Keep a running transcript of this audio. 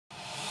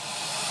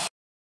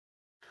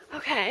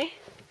Okay,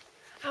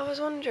 I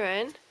was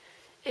wondering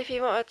if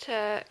you wanted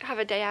to have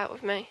a day out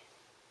with me.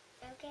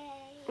 Okay.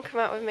 And come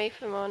out with me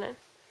for the morning.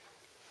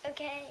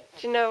 Okay.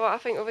 Do you know what I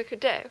think we could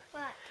do?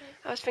 What?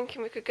 I was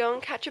thinking we could go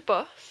and catch a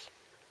bus.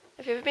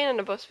 Have you ever been on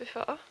a bus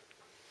before?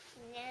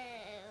 No.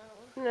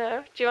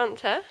 No? Do you want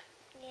to?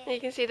 Yeah. You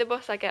can see the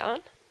bus I get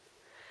on.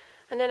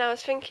 And then I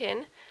was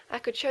thinking I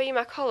could show you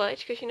my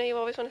college, because you know you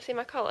always want to see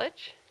my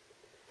college.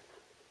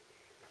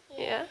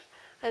 Yeah.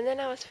 And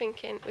then I was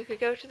thinking we could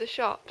go to the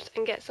shops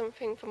and get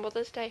something for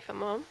Mother's Day for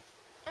Mum.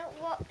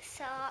 What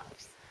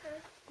shops?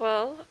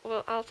 Well,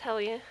 I'll tell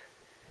you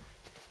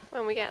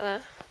when we get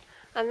there.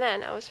 And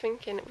then I was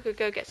thinking we could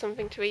go get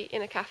something to eat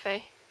in a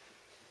cafe.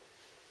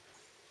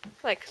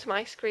 Like some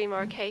ice cream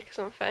or a cake or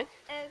something.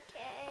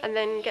 Okay. And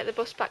then get the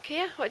bus back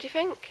here. What do you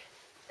think?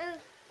 Okay.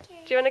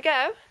 Do you want to go?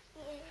 Yeah.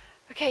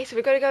 Okay, so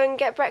we've got to go and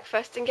get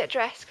breakfast and get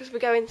dressed because we're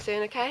going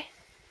soon, okay?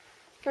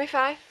 Give me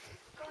 5.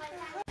 Where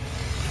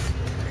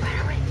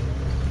are we?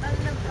 On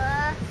the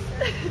bus.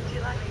 Do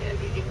you like it?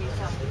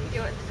 You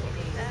want to sit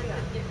there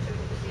and you can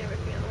see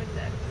everything on the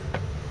window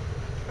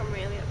from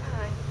really up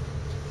high.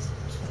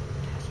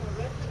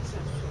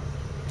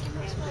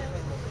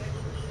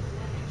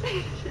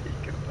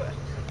 Good boy.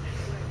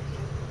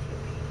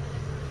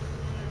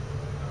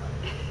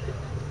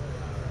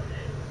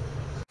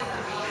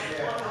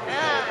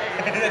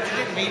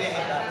 Didn't mean it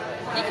like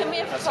that. You can be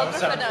a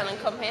photographer now and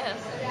come here.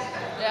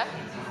 Yeah?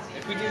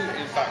 If we do,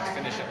 in fact,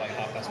 finish at like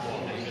 1:30,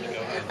 are you going to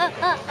go home?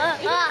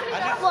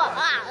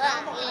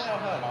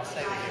 I'll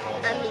stay with you.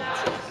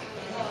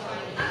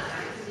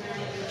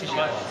 It's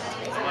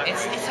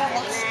our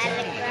last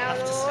day. You have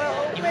to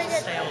stay. You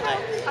must stay all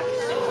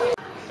day.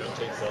 Don't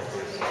take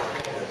selfies.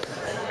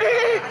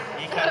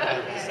 You can't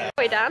help yourself.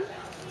 Way down.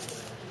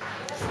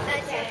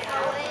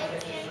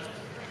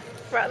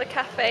 We're at the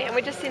cafe and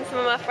we've just seen some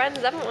of our friends,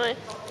 haven't we?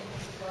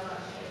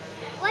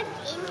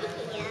 What's in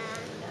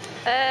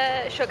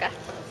here? Sugar.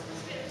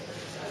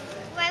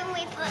 When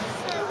we put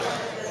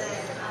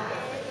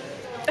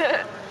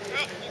sugar.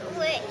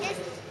 Wait,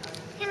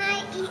 can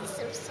I eat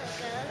some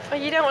sugar? Oh,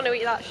 you don't want to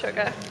eat that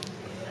sugar.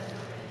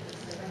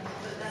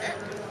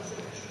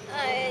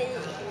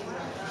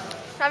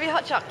 Have your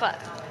hot chocolate.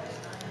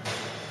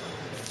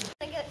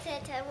 I got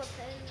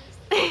terrapins.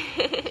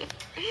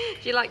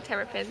 Do you like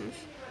terrapins?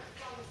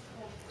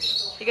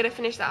 You're going to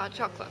finish that hot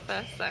chocolate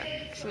first though,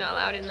 because you're not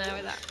allowed in there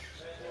with that.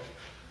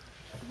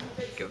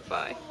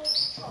 Goodbye.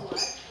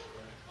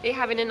 Are you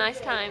having a nice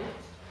time?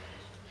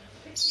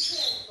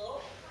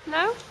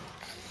 No?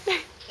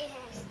 Yes.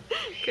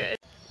 Good.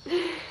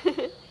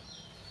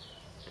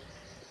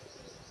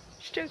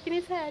 Stroking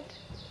his head.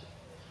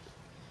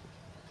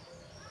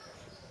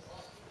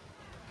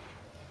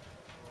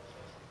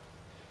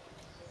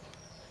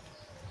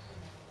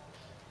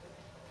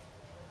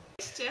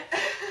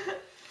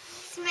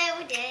 Smell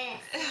this.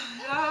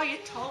 Oh, you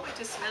told me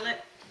to smell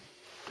it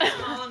this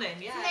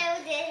morning, yeah.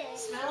 Smell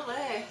this. Smell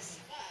this.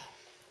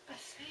 I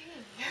see.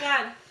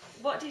 Dan,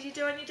 what did you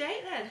do on your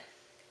date then?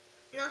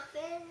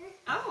 Nothing.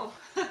 Oh.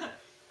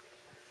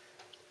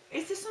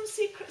 Is there some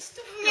secret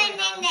stuff No, going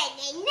no, on? no,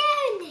 no, no,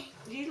 no.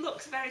 You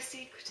look very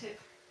secretive.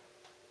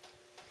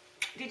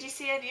 Did you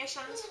see any of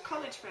Shan's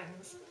college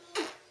friends?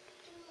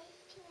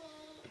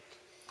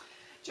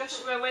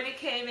 Joshua, when he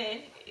came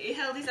in, he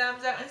held his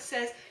arms out and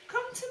says,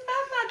 "Come to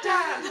Mama,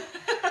 Dan."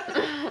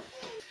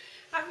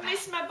 I've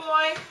missed my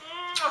boy.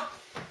 I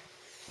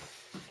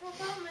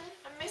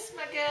miss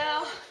my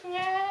girl.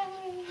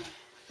 Yay!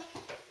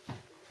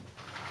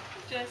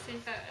 Jessie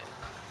photo.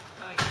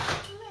 Oh,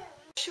 yeah.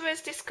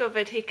 Joshua's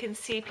discovered he can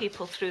see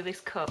people through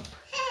this cup.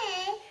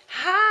 Hey.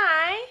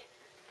 Hi!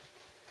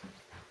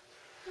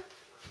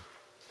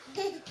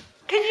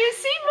 Can you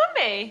see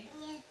Mummy?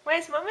 Yeah.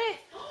 Where's Mummy?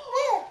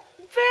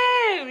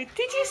 Boo!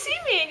 Did you see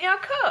me in your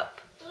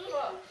cup?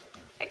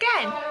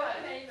 Again? Come on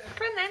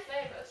then.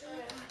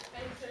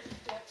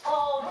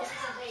 Oh, this is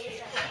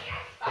amazing.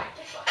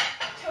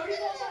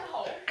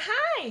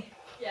 Hi!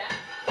 Yeah.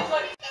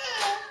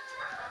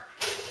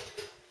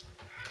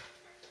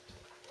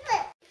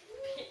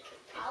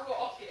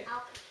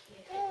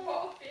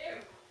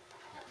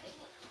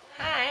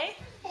 Hi!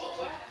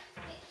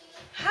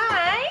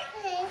 Hi!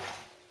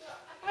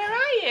 Where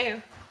are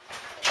you?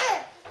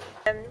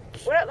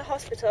 We're at the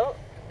hospital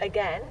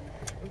again,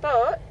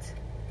 but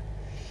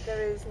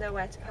there is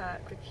nowhere to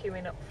park. We're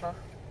queuing up for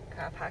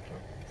car parking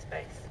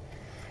space.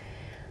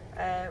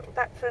 We're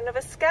back for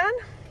another scan.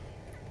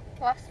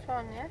 Last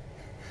one, yeah?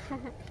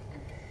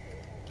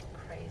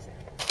 Crazy.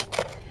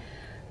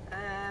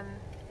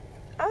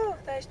 Oh,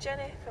 there's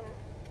Jenny from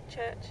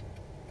church.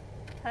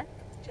 Huh?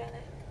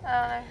 Jenny. I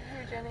don't know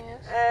who Jenny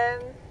is.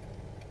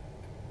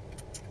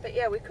 But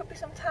yeah, we could be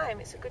some time.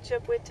 It's a good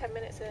job we're 10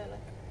 minutes early.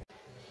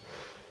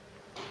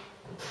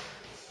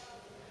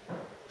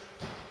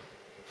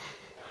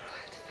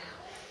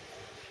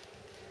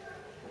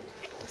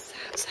 What's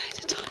outside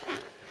the door?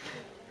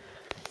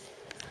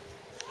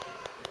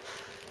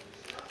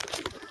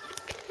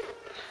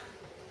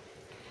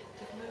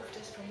 They've moved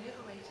us from the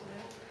other way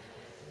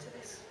to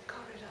this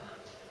corridor.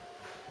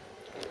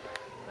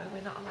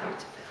 we're not allowed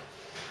to film.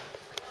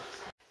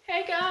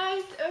 Hey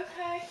guys,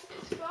 okay,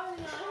 it's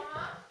Friday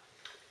night,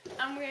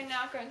 and we're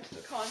now going to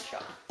the corn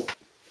shop. Does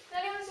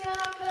anyone see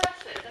our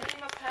purses? I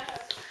need my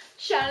purse.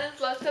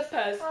 Shannon's lost her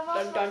purse.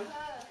 Dun dun.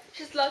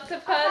 She's lost her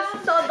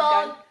purse. Dun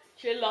dun.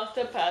 She lost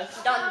her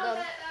purse. Dun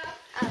dun.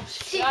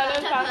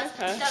 Shannon found her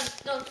purse.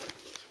 Dun dun.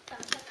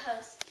 Found her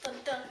purse. Dun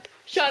dun.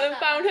 Shannon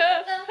found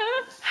her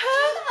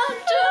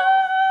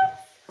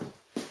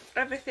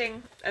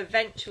Everything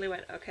eventually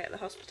went okay at the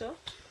hospital.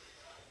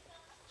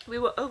 We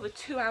were over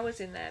 2 hours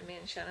in there, me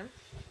and Shannon.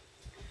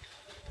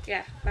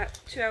 Yeah, about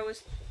 2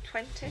 hours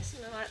 20,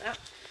 something like that.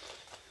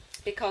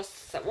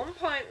 Because at one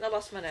point they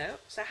lost my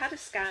notes. I had a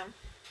scan,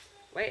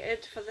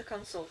 waited for the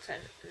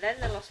consultant, then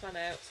they lost my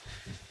notes,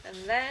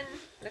 and then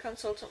the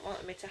consultant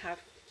wanted me to have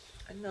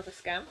another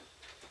scan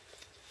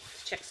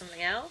to check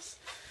something else.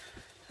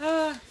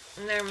 And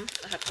then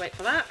I had to wait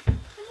for that.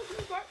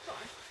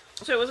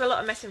 So it was a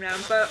lot of messing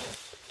around, but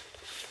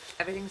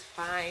everything's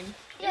fine.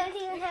 We don't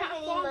even have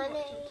any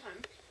money.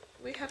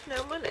 We have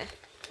no money.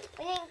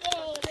 We didn't get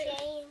any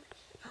change.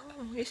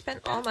 Oh, you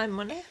spent all my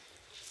money?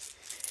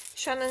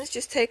 Shannon's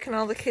just taken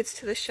all the kids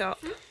to the shop.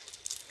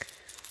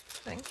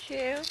 Thank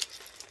you.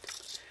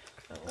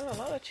 I've got a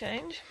lot of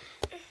change.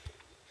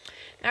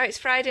 Now it's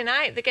Friday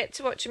night, they get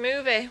to watch a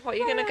movie. What are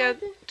you going to go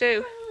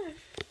do?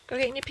 Go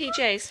get in your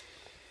PJs.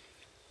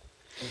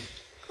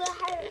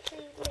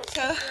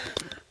 So,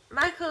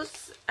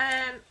 Michael's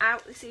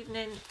out this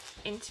evening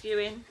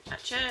interviewing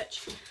at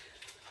church,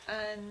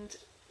 and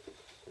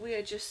we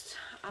are just,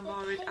 I've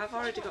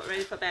already got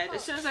ready for bed.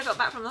 As soon as I got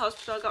back from the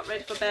hospital, I got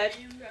ready for bed,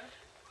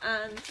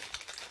 and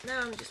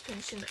now I'm just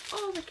finishing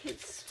all the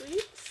kids'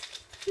 sweets.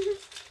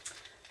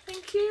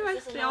 Thank you.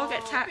 They all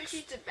get taxed.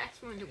 She's the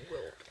best one in the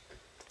world.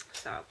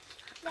 So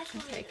I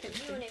can take it.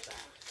 Universe.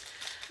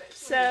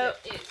 So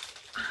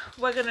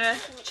we're gonna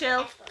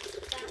chill,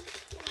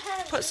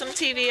 put some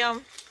TV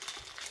on,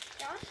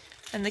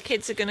 and the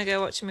kids are gonna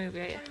go watch a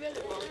movie.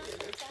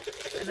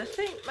 And I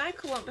think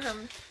Michael won't be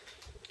home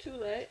too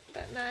late,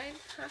 about 9,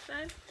 half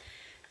 9.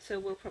 So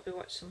we'll probably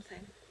watch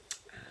something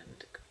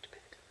and go to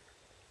bed.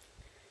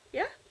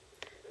 Yeah?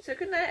 So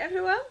good night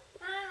everyone.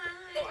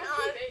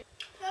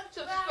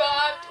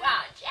 Subscribe to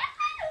our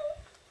channel.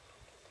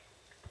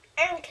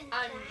 And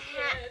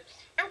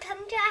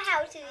come to our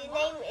house if your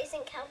name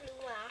isn't Calvin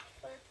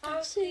Rath.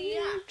 I'll see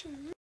you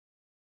tomorrow.